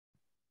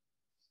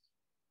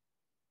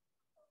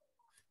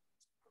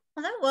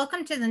Hello,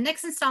 welcome to the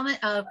next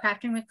installment of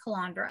Crafting with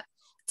Calandra.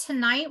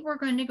 Tonight we're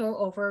going to go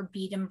over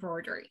bead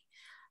embroidery.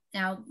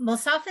 Now,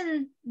 most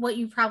often what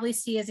you probably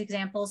see as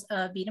examples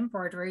of bead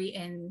embroidery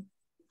in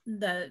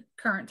the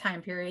current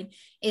time period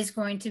is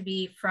going to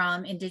be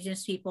from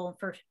Indigenous people,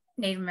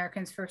 Native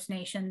Americans, First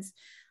Nations,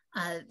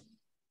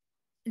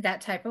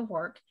 that type of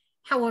work.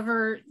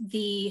 However,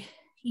 the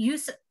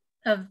use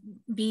of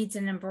beads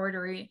and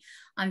embroidery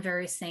on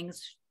various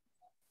things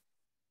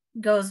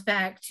goes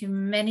back to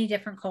many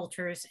different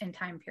cultures and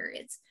time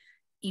periods.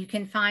 You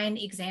can find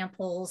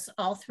examples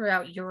all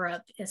throughout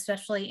Europe,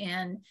 especially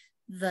in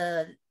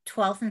the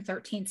 12th and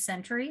 13th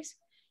centuries.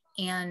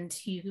 And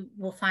you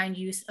will find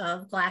use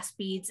of glass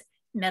beads,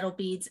 metal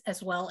beads,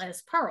 as well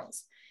as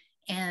pearls.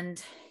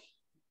 And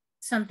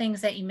some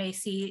things that you may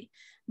see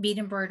bead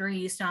embroidery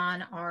used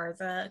on are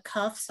the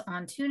cuffs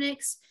on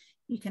tunics.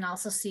 You can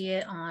also see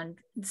it on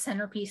the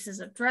centerpieces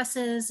of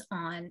dresses,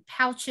 on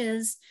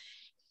pouches,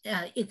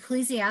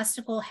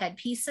 ecclesiastical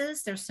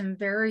headpieces. There's some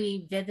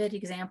very vivid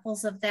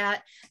examples of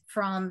that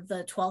from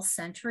the 12th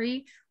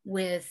century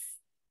with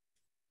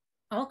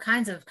all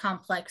kinds of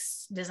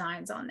complex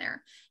designs on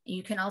there.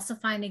 You can also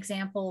find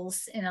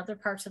examples in other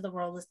parts of the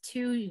world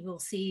too. You will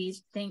see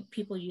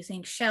people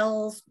using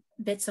shells,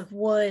 bits of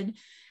wood,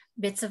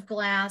 bits of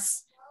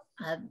glass,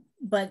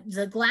 but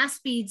the glass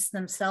beads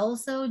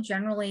themselves though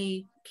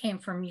generally came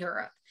from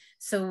Europe.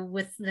 So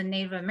with the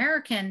Native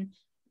American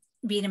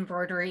bead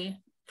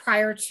embroidery,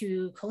 prior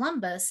to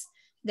Columbus,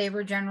 they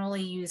were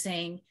generally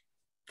using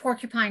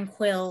porcupine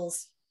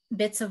quills,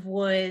 bits of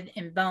wood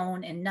and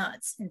bone and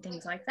nuts and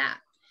things like that.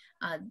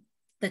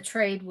 The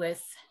trade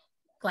with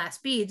glass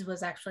beads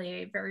was actually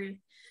a very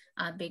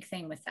big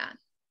thing with that.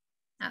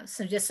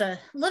 So just a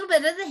little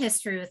bit of the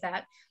history with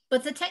that,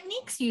 but the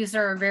techniques used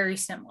are very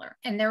similar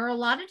and there are a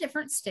lot of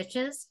different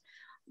stitches.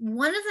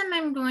 One of them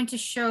I'm going to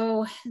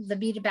show the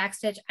beaded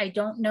backstitch. I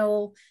don't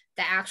know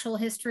the actual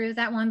history of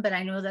that one, but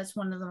I know that's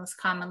one of the most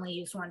commonly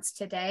used ones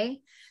today.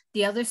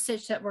 The other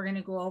stitch that we're going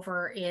to go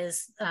over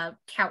is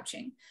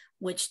couching,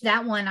 which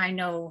that one I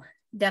know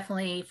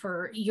definitely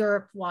for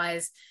Europe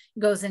wise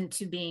goes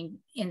into being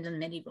in the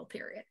medieval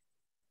period.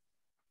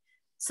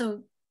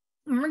 So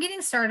when we're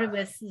getting started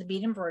with the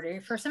bead embroidery,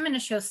 first I'm going to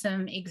show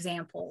some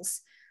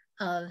examples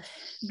of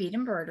bead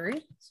embroidery.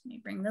 So let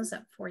me bring those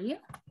up for you.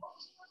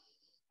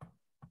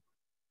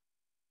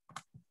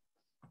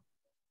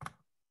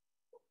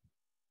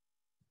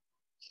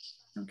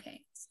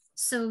 Okay,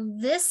 so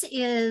this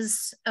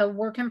is a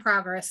work in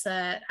progress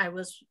that I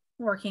was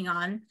working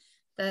on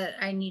that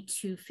I need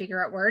to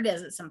figure out where it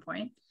is at some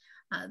point.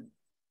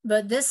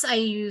 But this I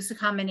use a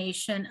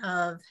combination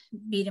of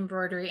bead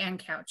embroidery and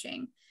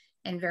couching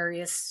and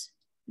various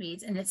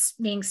beads, and it's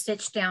being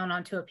stitched down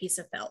onto a piece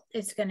of felt.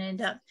 It's going to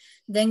end up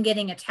then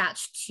getting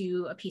attached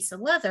to a piece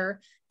of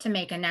leather to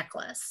make a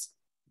necklace.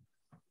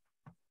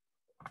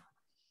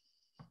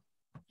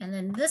 And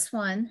then this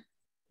one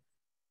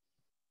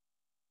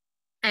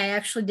I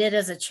actually did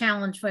as a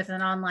challenge with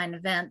an online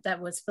event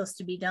that was supposed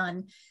to be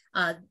done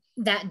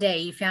that day.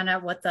 You found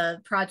out what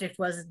the project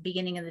was at the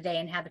beginning of the day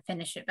and had to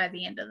finish it by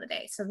the end of the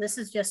day. So this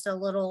is just a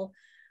little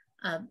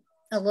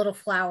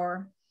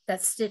flower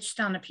that's stitched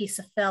on a piece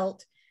of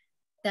felt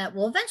that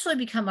will eventually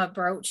become a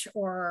brooch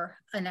or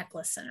a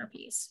necklace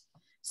centerpiece.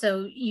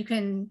 So you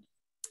can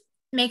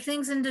make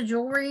things into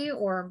jewelry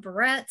or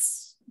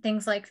barrettes,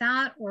 things like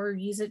that, or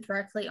use it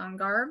directly on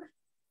garb.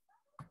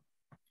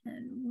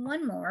 And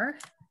one more.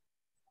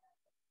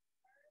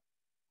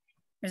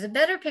 There's a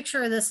better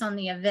picture of this on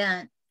the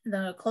event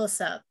than a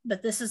close-up,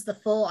 but this is the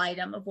full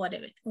item of what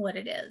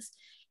it is.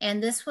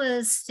 And this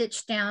was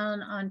stitched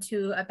down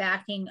onto a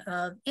backing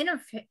of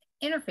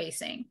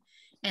interfacing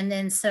and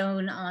then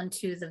sewn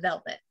onto the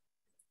velvet.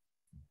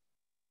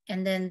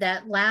 And then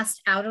that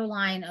last outer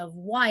line of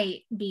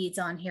white beads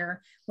on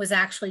here was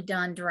actually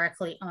done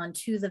directly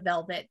onto the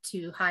velvet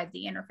to hide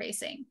the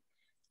interfacing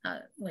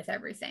with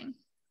everything.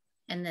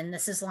 And then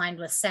this is lined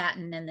with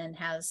satin and then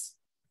has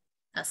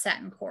a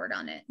satin cord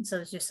on it. And so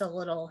it's just a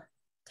little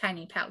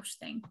tiny pouch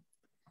thing.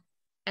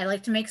 I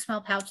like to make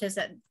small pouches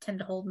that tend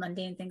to hold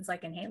mundane things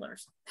like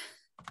inhalers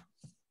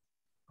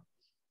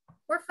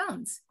or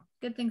phones.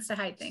 Good things to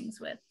hide things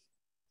with.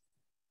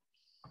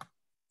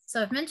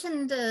 So I've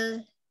mentioned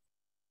a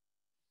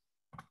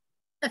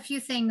few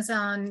things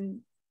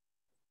on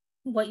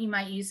what you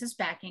might use as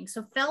backing.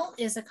 So felt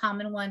is a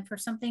common one for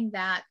something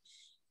that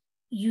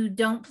you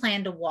don't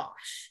plan to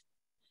wash.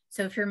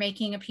 So if you're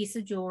making a piece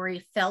of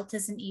jewelry, felt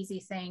is an easy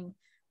thing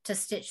to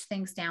stitch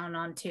things down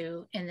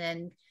onto, and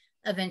then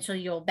eventually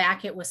you'll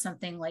back it with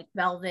something like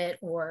velvet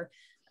or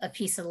a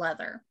piece of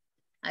leather.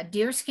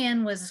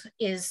 Deerskin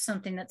is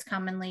something that's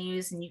commonly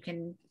used, and you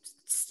can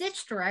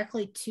stitch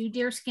directly to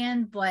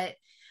deerskin, but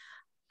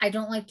I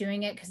don't like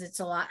doing it because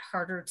it's a lot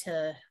harder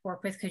to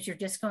work with because you're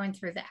just going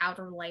through the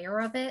outer layer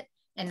of it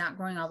and not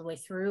going all the way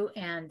through,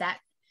 and that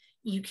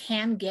you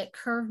can get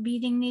curved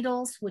beading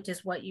needles, which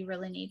is what you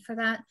really need for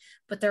that,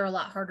 but they're a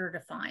lot harder to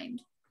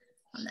find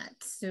on that.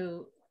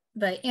 So,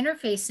 but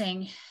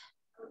interfacing,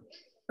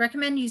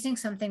 recommend using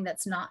something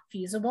that's not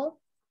fusible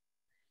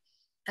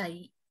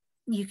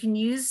You can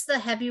use the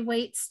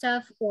heavyweight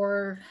stuff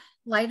or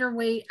lighter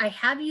weight. I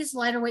have used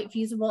lighter weight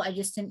fusible. I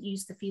just didn't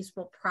use the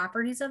fusible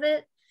properties of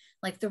it,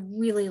 like the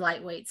really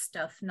lightweight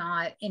stuff,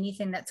 not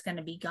anything that's going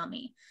to be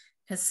gummy.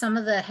 Because some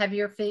of the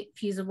heavier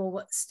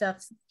fusible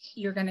stuff,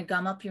 you're going to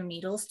gum up your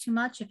needles too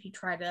much if you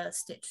try to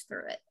stitch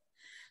through it.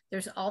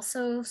 There's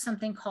also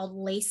something called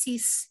lacy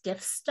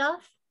stiff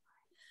stuff,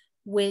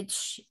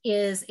 which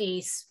is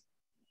a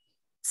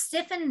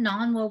stiffened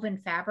non-woven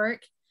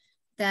fabric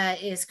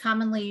that is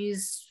commonly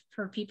used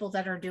for people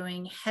that are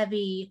doing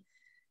heavy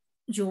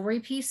jewelry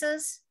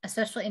pieces,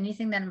 especially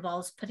anything that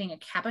involves putting a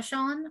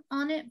cabochon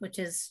on it, which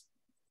is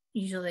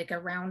usually like a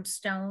round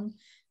stone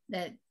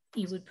that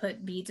you would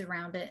put beads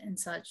around it and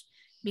such.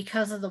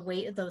 Because of the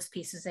weight of those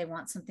pieces, they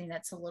want something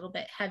that's a little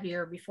bit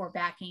heavier before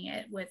backing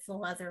it with the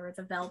leather or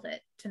the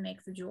velvet to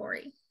make the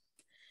jewelry.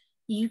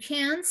 You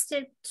can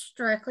stitch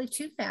directly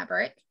to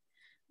fabric,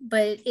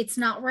 but it's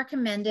not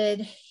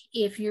recommended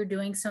if you're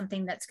doing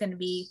something that's going to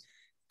be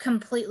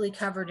completely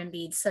covered in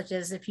beads, such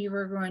as if you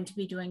were going to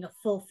be doing a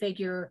full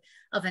figure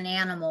of an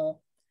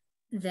animal,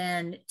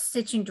 then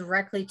stitching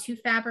directly to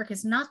fabric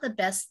is not the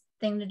best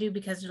thing to do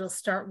because it'll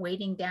start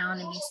weighting down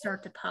and you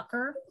start to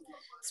pucker,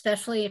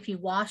 especially if you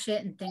wash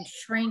it and things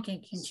shrink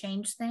and can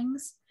change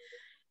things.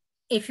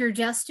 If you're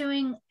just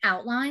doing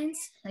outlines,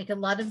 like a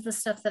lot of the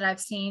stuff that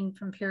I've seen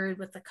from Period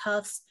with the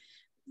cuffs,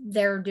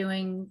 they're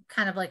doing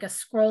kind of like a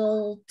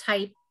scroll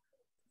type,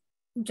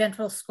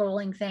 gentle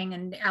scrolling thing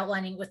and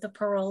outlining with the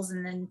pearls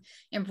and then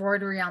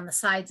embroidery on the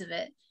sides of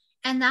it.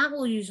 And that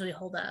will usually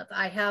hold up.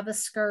 I have a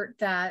skirt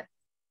that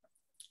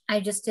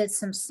I just did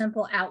some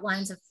simple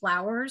outlines of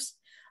flowers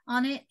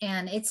on it,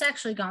 and it's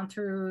actually gone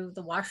through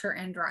the washer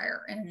and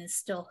dryer and is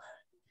still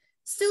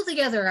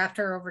together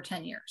after over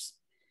 10 years.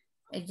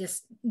 It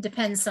just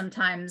depends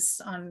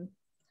sometimes on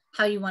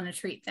how you want to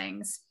treat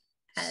things.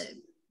 I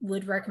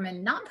would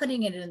recommend not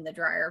putting it in the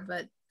dryer,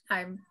 but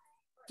I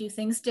do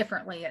things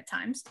differently at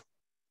times.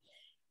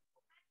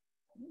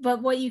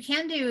 But what you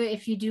can do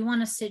if you do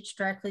want to stitch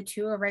directly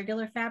to a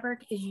regular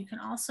fabric is you can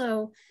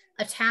also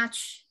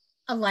attach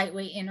a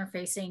lightweight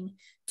interfacing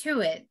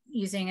to it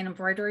using an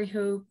embroidery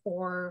hoop,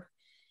 or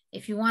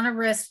if you want to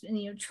risk,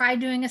 try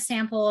doing a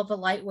sample of a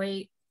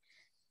lightweight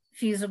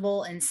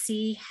fusible and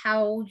see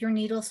how your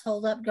needles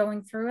hold up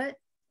going through it.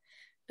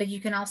 But you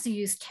can also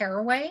use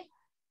tearaway.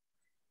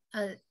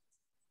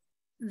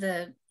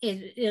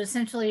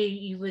 Essentially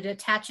you would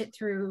attach it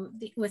through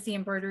with the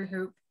embroidery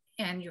hoop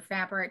and your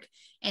fabric,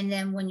 and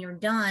then when you're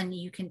done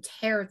you can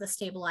tear the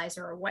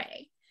stabilizer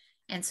away,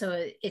 and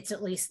so it's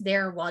at least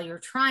there while you're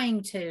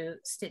trying to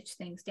stitch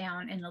things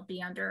down, and it'll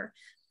be under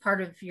part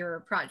of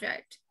your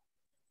project.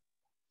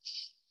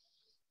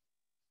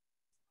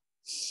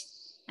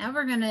 Now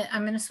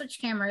I'm gonna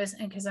switch cameras,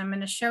 and because I'm going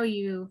to show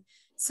you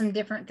some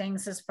different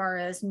things as far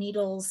as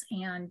needles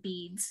and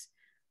beads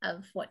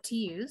of what to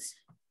use.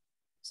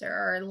 So there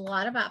are a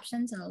lot of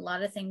options and a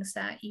lot of things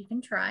that you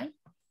can try.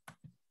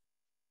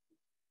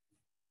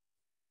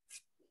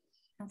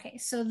 Okay,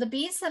 so the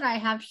beads that I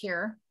have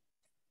here,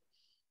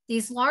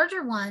 these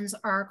larger ones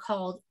are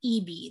called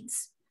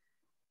E-beads,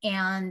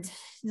 and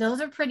those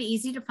are pretty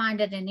easy to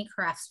find at any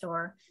craft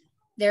store.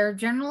 They're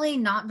generally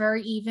not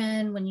very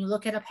even. When you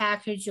look at a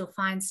package, you'll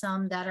find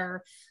some that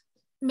are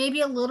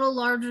maybe a little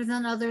larger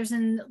than others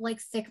in like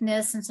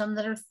thickness, and some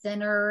that are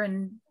thinner,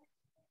 and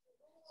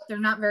they're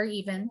not very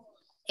even.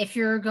 If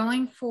you're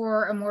going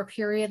for a more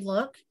period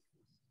look,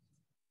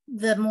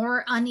 the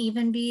more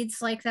uneven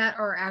beads like that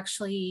are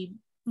actually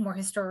more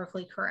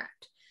historically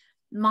correct.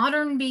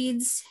 Modern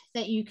beads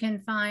that you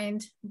can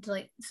find,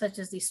 such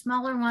as these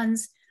smaller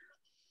ones,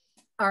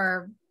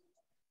 are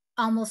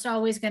almost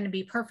always going to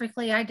be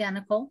perfectly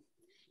identical.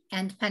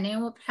 And depending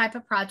on what type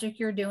of project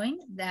you're doing,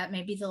 that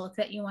may be the look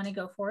that you want to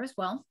go for as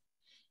well.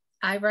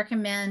 I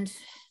recommend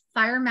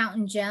Fire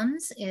Mountain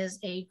Gems is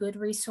a good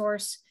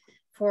resource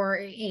for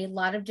a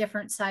lot of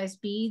different size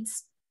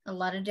beads, a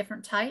lot of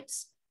different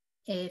types.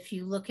 If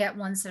you look at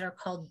ones that are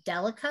called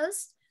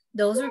delicas,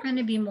 those are going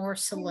to be more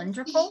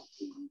cylindrical.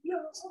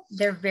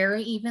 They're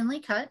very evenly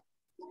cut.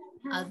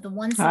 The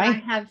ones that I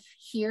have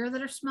here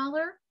that are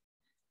smaller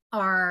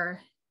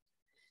are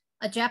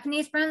a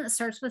Japanese brand that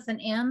starts with an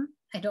M.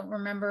 I don't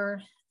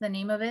remember the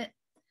name of it,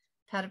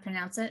 how to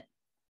pronounce it,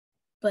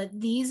 but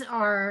these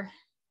are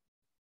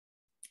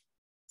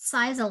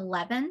size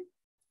 11,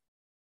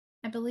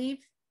 I believe.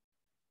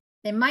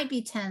 They might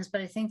be 10s, but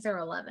I think they're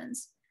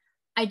 11s.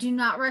 I do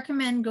not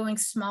recommend going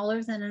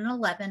smaller than an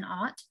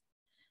 11/aught.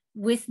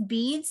 With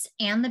beads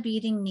and the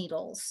beading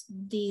needles,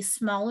 the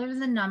smaller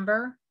the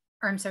number,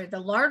 or I'm sorry,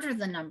 the larger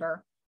the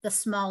number, the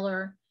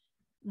smaller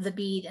the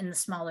bead and the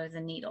smaller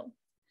the needle.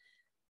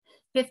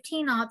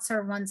 15/aughts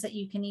are ones that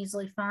you can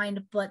easily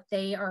find, but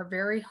they are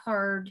very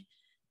hard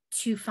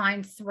to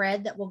find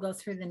thread that will go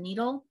through the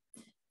needle,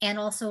 and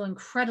also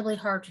incredibly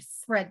hard to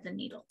thread the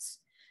needles.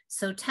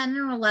 So 10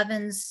 or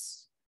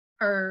 11s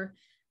are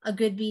a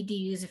good bead to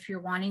use if you're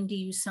wanting to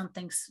use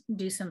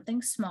do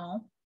something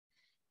small.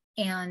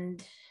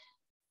 And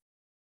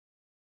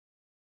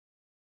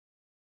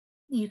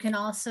You can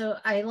also,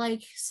 I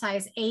like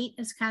size 8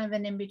 as kind of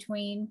an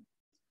in-between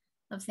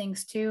of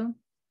things too.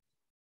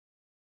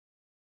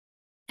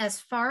 As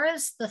far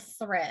as the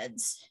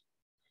threads,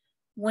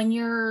 when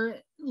you're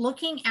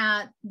looking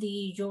at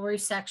the jewelry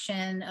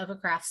section of a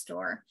craft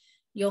store,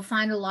 you'll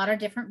find a lot of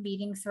different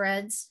beading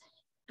threads,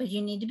 but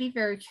you need to be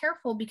very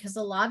careful because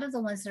a lot of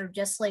the ones that are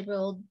just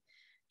labeled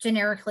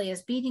generically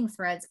as beading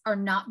threads are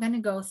not going to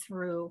go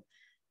through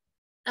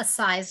a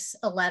size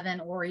 11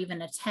 or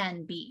even a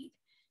 10 bead,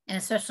 and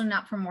especially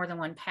not for more than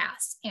one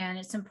pass. And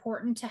it's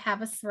important to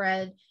have a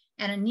thread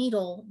and a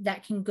needle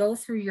that can go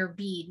through your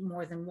bead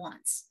more than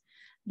once,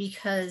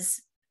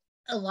 because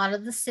a lot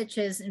of the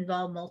stitches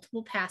involve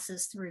multiple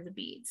passes through the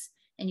beads,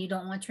 and you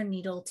don't want your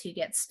needle to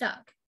get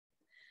stuck.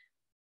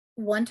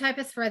 One type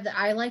of thread that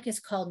I like is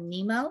called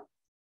Nymo.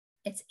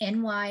 It's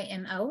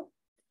Nymo.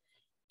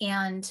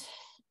 And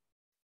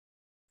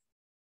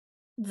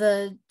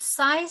the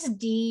size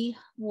D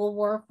will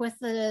work with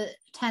the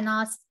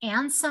 10-aughts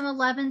and some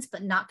 11s,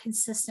 but not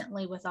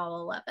consistently with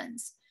all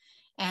 11s.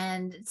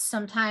 And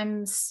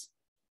sometimes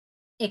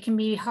it can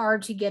be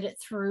hard to get it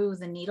through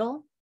the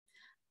needle.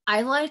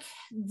 I like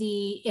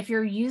if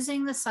you're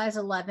using the size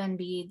 11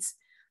 beads,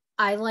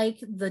 I like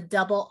the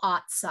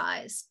double-aught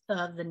size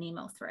of the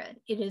Nymo thread.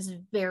 It is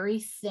very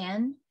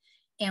thin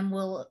and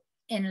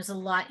is a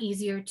lot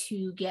easier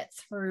to get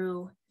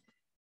through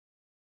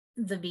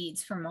the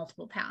beads for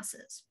multiple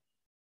passes.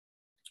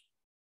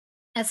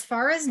 As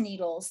far as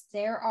needles,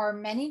 there are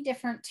many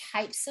different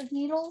types of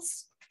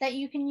needles that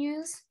you can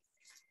use.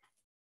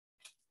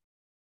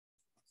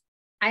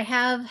 I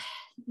have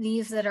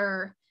these that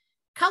are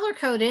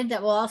color-coded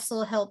that will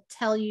also help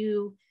tell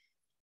you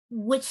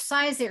which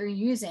size that you're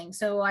using.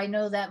 So I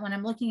know that when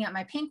I'm looking at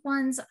my pink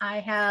ones, I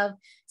have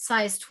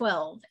size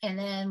 12. And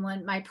then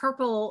when my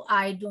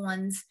purple-eyed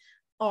ones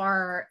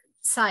are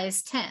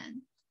size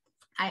 10.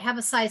 I have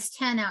a size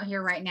 10 out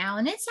here right now,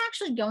 and it's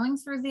actually going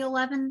through the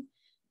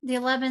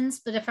 11s,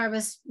 but if I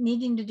was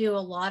needing to do a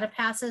lot of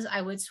passes,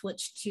 I would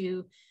switch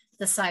to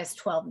the size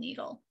 12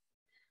 needle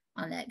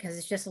on that because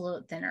it's just a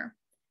little thinner.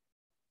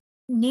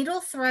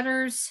 Needle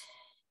threaders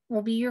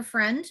will be your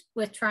friend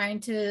with trying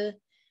to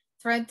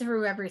thread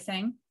through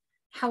everything.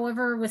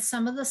 However, with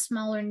some of the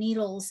smaller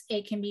needles,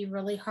 it can be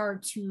really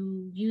hard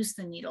to use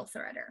the needle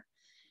threader.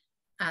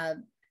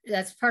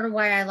 That's part of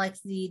why I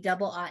like the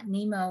double-aught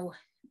Nymo,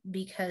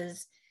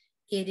 because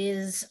it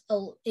is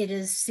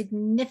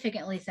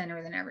significantly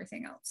thinner than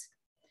everything else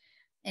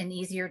and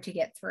easier to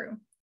get through.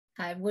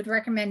 I would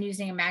recommend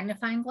using a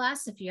magnifying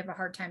glass if you have a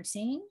hard time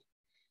seeing.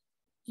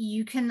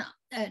 You can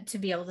to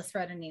be able to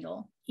thread a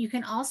needle. You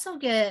can also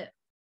get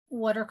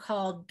what are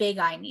called big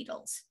eye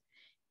needles.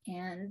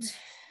 And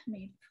let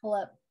me pull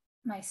up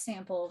my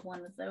sample of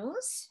one of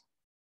those.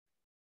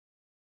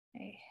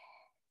 Okay.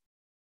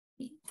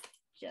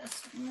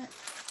 Just a minute.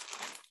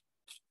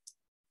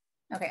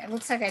 Okay, it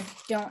looks like I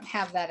don't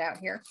have that out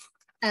here.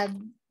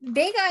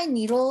 Big eye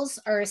needles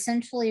are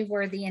essentially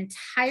where the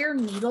entire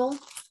needle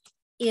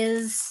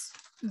is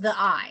the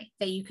eye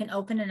that you can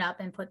open it up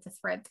and put the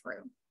thread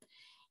through.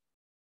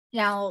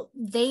 Now,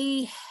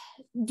 they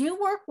do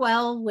work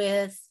well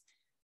with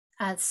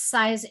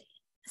size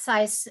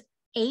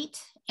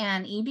 8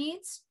 and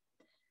E-beads.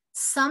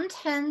 Some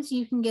 10s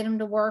you can get them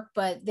to work,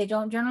 but they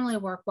don't generally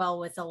work well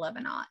with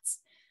 11-aughts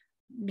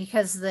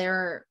because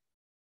the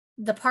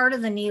part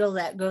of the needle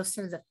that goes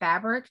through the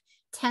fabric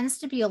tends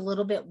to be a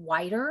little bit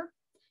wider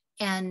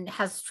and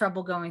has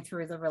trouble going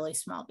through the really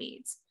small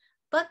beads.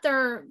 But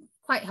they're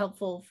quite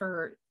helpful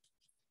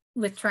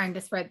with trying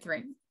to thread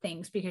through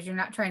things because you're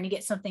not trying to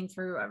get something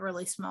through a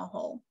really small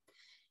hole.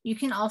 You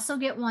can also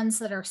get ones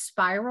that are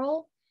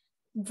spiral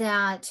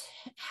that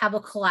have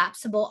a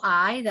collapsible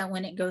eye that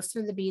when it goes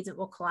through the beads, it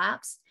will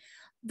collapse.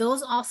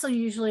 Those also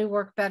usually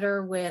work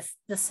better with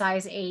the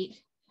size 8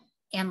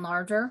 and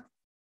larger.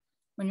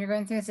 When you're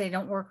going through, they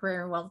don't work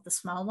very well with the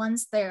small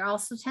ones. They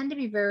also tend to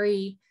be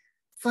very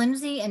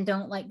flimsy and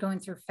don't like going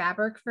through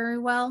fabric very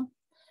well.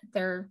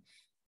 They're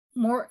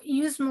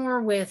used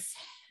more with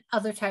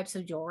other types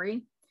of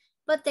jewelry,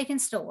 but they can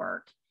still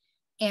work.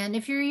 And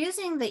if you're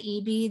using the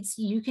E-beads,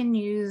 you can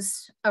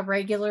use a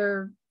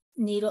regular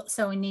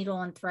sewing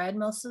needle and thread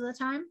most of the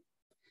time.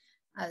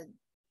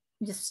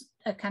 Just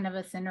a kind of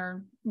a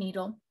thinner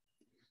needle.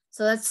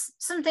 So that's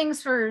some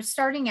things for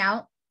starting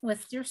out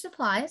with your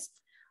supplies.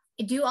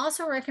 I do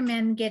also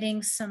recommend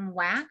getting some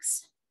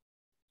wax.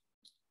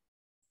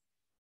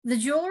 The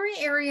jewelry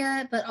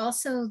area, but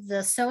also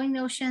the sewing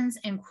notions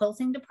and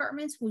quilting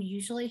departments will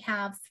usually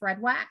have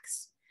thread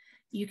wax.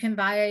 You can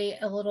buy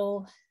a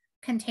little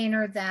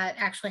container that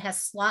actually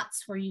has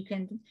slots where you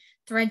can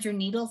thread your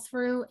needle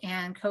through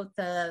and coat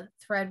the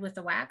thread with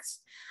the wax.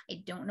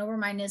 I don't know where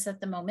mine is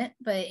at the moment,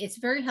 but it's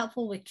very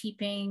helpful with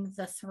keeping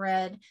the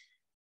thread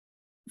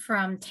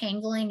from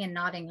tangling and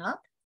knotting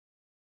up.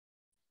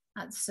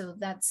 So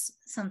that's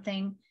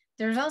something.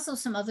 There's also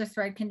some other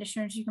thread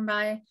conditioners you can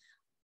buy.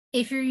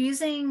 If you're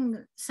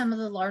using some of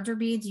the larger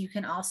beads, you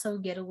can also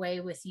get away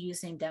with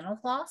using dental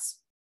floss.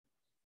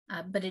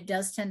 but it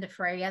does tend to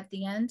fray at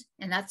the end.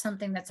 And that's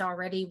something that's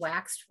already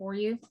waxed for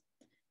you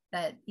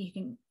that you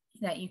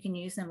can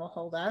use and will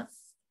hold up.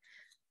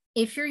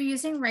 If you're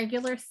using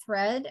regular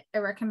thread, I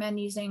recommend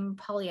using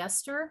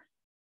polyester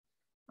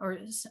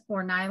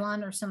or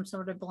nylon or some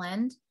sort of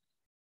blend.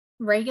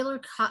 Regular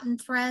cotton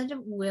thread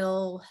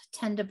will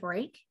tend to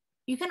break.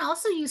 You can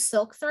also use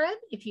silk thread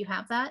if you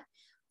have that.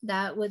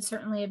 That would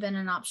certainly have been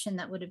an option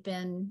that would have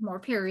been more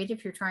period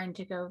if you're trying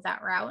to go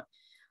that route.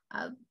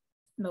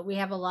 But we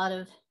have a lot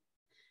of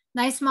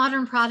nice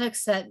modern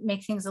products that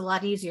make things a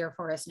lot easier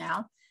for us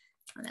now.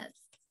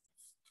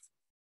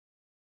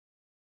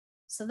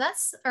 So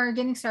that's our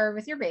getting started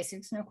with your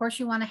basics. And of course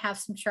you want to have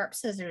some sharp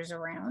scissors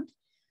around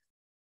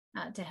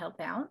to help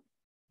out.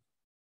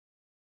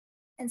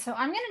 And so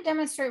I'm going to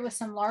demonstrate with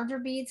some larger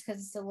beads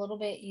because it's a little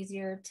bit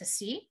easier to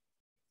see.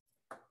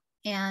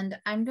 And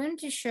I'm going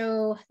to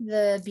show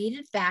the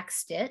beaded back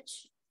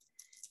stitch,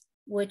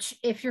 which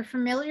if you're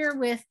familiar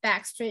with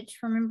back stitch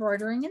from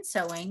embroidering and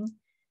sewing,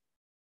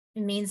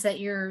 it means that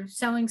you're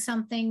sewing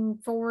something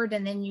forward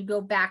and then you go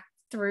back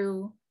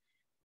through.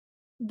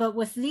 But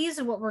with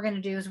these, what we're going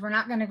to do is we're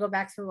not going to go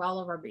back through all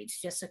of our beads,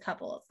 just a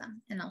couple of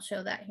them. And I'll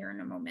show that here in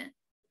a moment.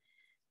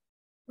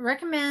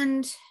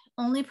 Recommend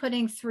only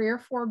putting 3 or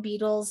 4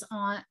 beetles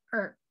on,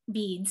 or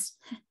beads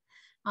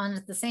on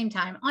at the same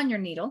time on your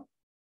needle.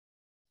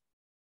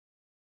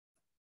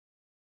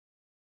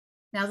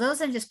 Now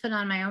those I just put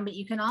on my own, but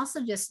you can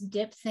also just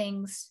dip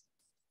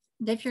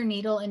your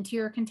needle into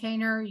your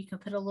container. You can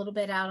put a little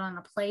bit out on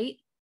a plate,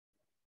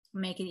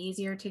 make it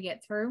easier to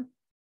get through,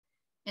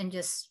 and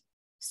just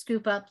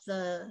scoop up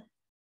the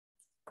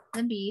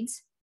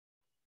beads.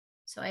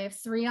 So I have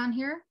 3 on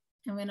here.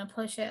 I'm going to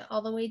push it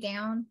all the way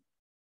down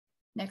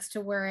next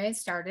to where I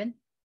started.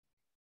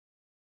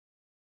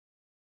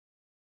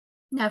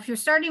 Now, if you're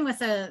starting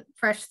with a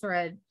fresh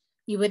thread,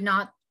 you would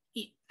not,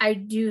 I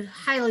do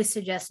highly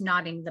suggest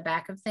knotting the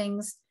back of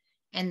things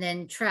and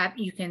then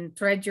you can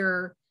thread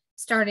your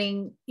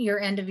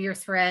end of your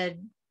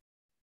thread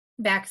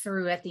back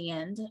through at the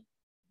end.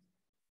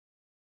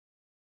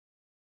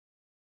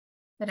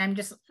 But I'm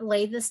just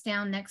laid this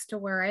down next to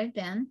where I've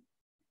been.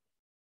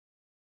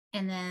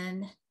 And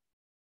then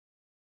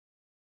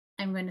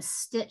I'm going to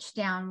stitch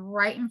down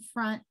right in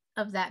front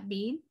of that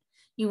bead.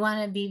 You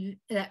want to be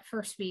that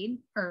first bead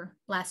or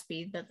last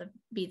bead, but the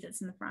bead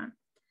that's in the front.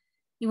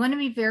 You want to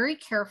be very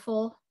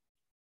careful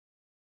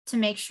to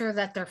make sure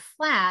that they're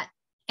flat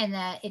and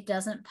that it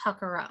doesn't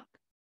pucker up.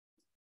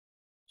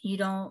 You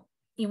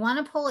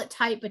want to pull it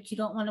tight, but you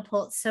don't want to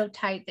pull it so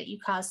tight that you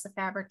cause the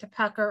fabric to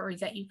pucker or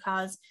that you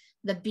cause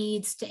the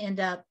beads to end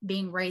up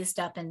being raised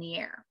up in the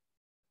air.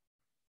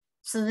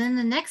 So then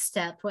the next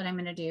step, what I'm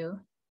going to do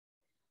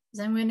is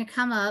I'm going to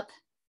come up.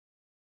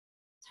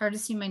 It's hard to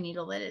see my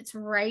needle, but it's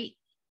right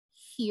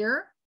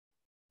here.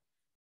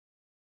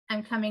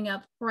 I'm coming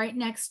up right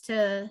next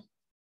to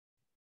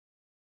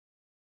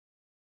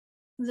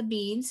the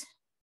beads.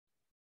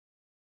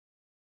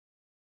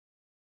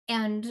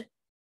 And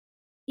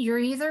you're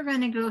either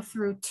going to go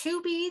through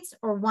 2 beads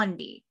or 1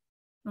 bead.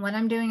 And what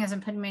I'm doing is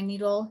I'm putting my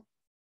needle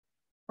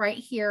right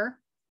here.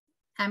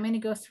 I'm going to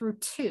go through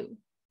 2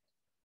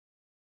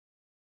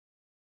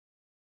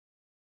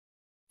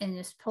 and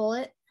just pull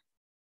it,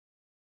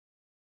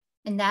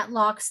 and that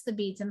locks the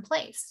beads in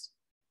place.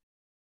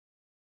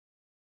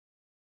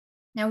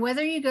 Now,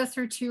 whether you go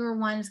through 2 or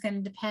 1 is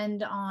going to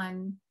depend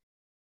on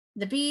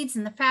the beads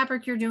and the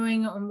fabric you're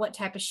doing and what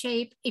type of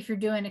shape. If you're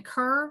doing a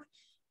curve,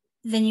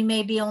 then you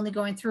may be only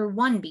going through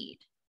 1 bead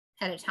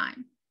at a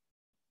time.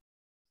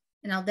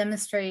 And I'll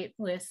demonstrate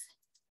with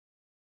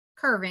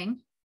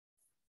curving.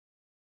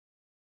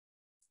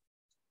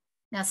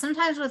 Now,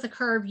 sometimes with a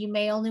curve, you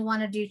may only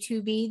want to do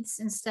 2 beads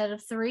instead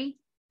of 3,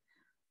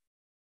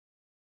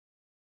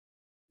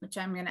 which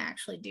I'm going to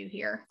actually do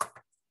here.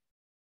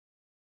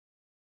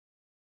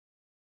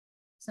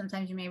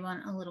 Sometimes you may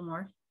want a little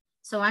more.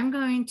 So I'm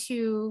going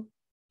to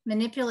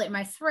manipulate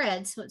my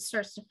thread so it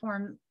starts to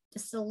form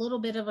just a little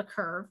bit of a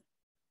curve.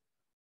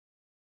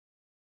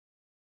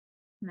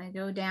 And I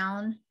go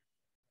down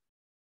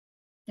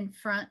in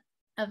front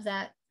of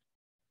that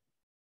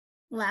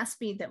last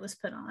bead that was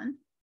put on.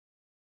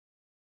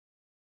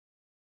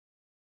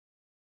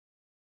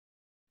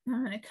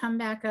 I'm going to come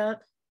back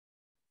up.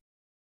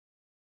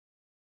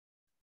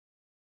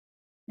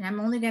 And I'm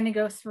only going to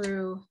go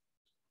through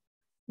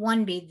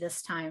 1 bead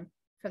this time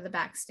for the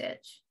back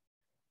stitch.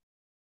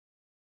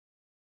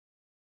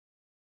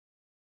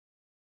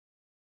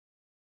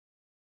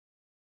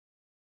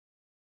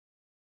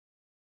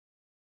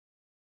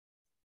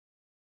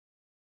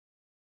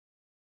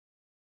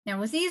 Now,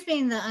 with these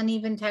being the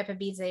uneven type of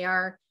beads they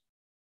are,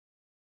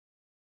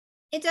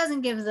 it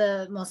doesn't give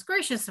the most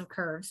gracious of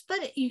curves,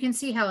 but you can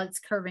see how it's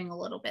curving a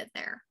little bit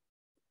there.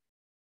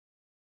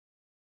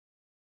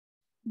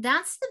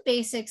 That's the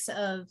basics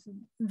of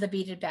the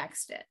beaded back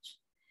stitch.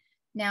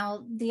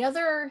 Now, the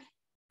other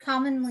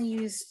commonly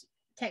used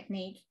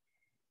technique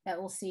that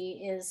we'll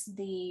see is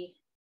the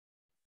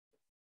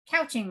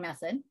couching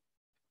method.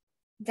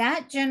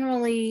 That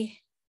generally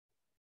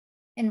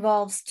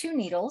involves 2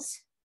 needles.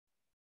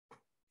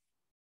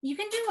 You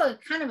can do a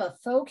kind of a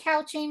faux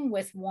couching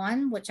with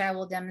one, which I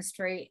will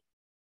demonstrate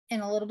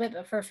in a little bit,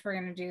 but first we're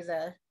going to do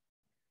the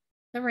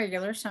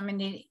regular. So I'm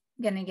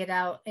going to get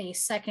out a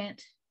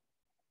second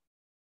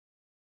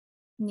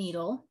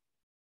needle.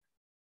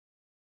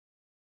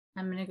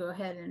 I'm going to go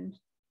ahead and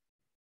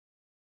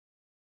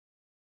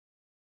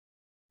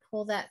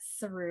pull that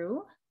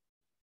through.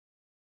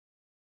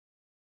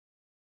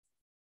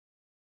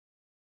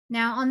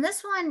 Now on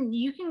this one,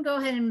 you can go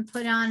ahead and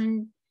put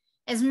on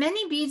as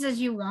many beads as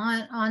you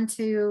want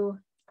onto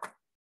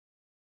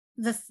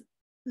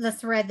the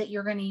thread that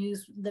you're going to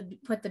use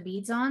put the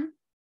beads on.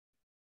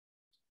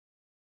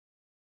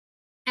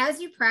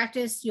 As you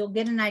practice, you'll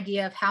get an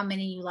idea of how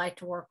many you like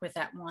to work with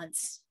at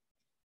once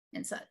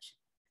and such.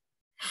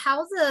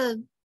 How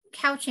the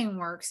couching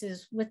works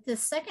is with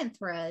this second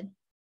thread,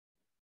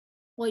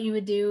 what you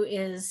would do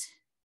is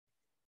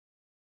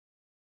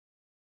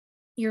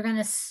you're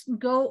going to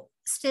go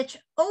stitch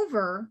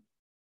over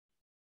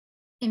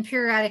in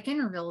periodic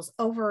intervals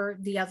over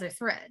the other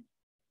thread.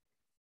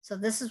 So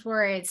this is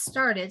where I had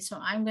started. So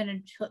I'm going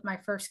to put my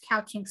first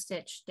couching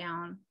stitch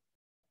down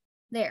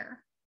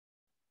there.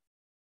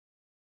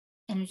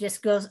 And it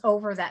just goes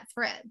over that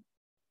thread.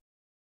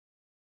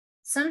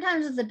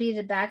 Sometimes with the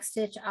beaded back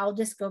stitch, I'll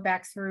just go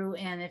back through,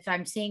 and if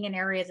I'm seeing an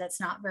area that's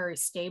not very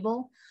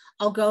stable,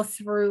 I'll go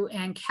through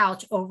and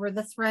couch over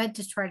the thread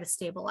to try to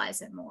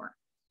stabilize it more.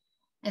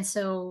 And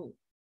so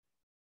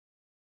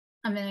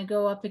I'm going to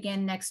go up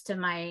again next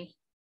to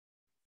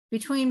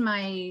between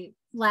my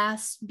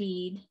last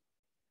bead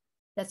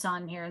that's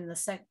on here and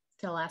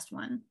the last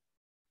one.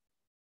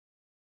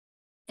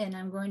 And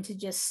I'm going to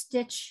just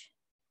stitch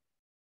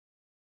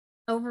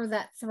over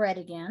that thread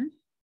again.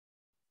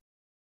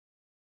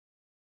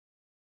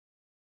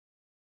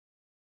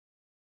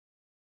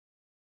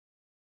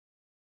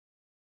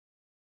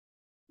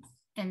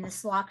 And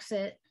this locks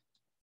it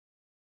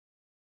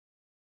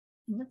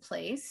into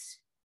place.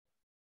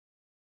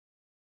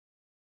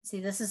 See,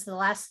 this is the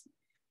last,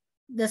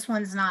 this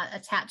one's not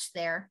attached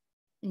there.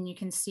 And you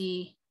can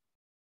see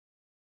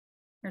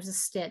there's a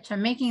stitch.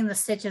 I'm making the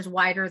stitches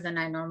wider than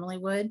I normally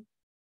would,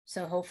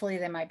 so hopefully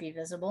they might be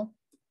visible.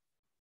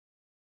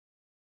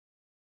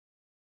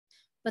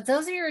 But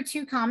those are your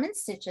 2 common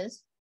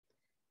stitches.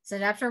 So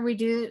after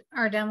we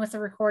are done with the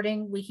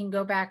recording, we can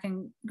go back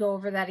and go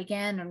over that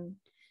again and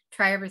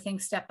try everything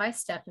step by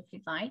step if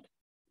you'd like.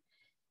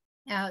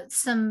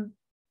 Some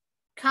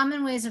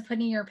common ways of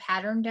putting your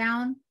pattern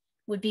down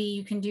would be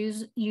you can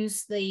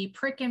use the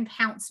prick and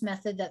pounce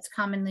method that's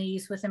commonly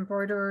used with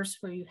embroiderers,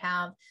 where you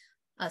have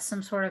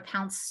some sort of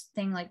pounce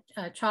thing like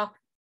chalk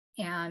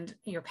and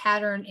your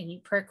pattern, and you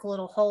prick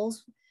little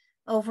holes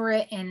over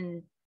it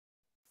and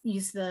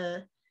use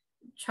the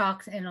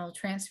chalk and it'll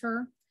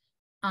transfer.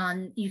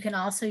 You can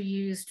also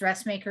use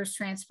dressmaker's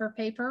transfer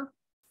paper.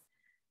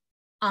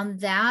 On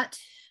that,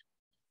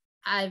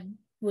 I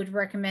would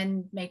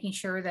recommend making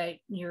sure that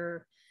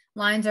your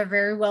lines are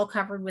very well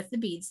covered with the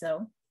beads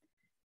though.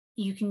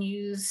 You can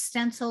use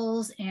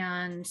stencils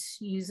and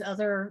use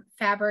other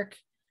fabric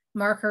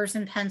markers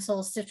and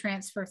pencils to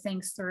transfer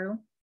things through.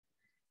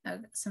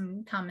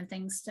 Some common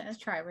things to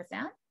try with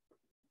that.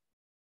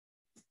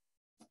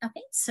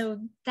 Okay,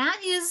 so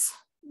that is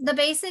the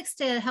basics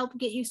to help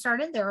get you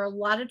started. There are a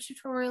lot of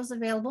tutorials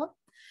available.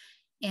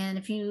 And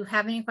if you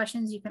have any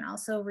questions, you can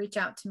also reach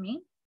out to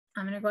me.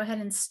 I'm going to go ahead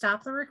and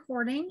stop the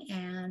recording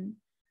and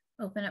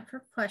open up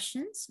for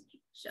questions.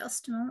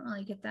 Just a moment while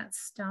I get that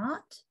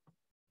stopped.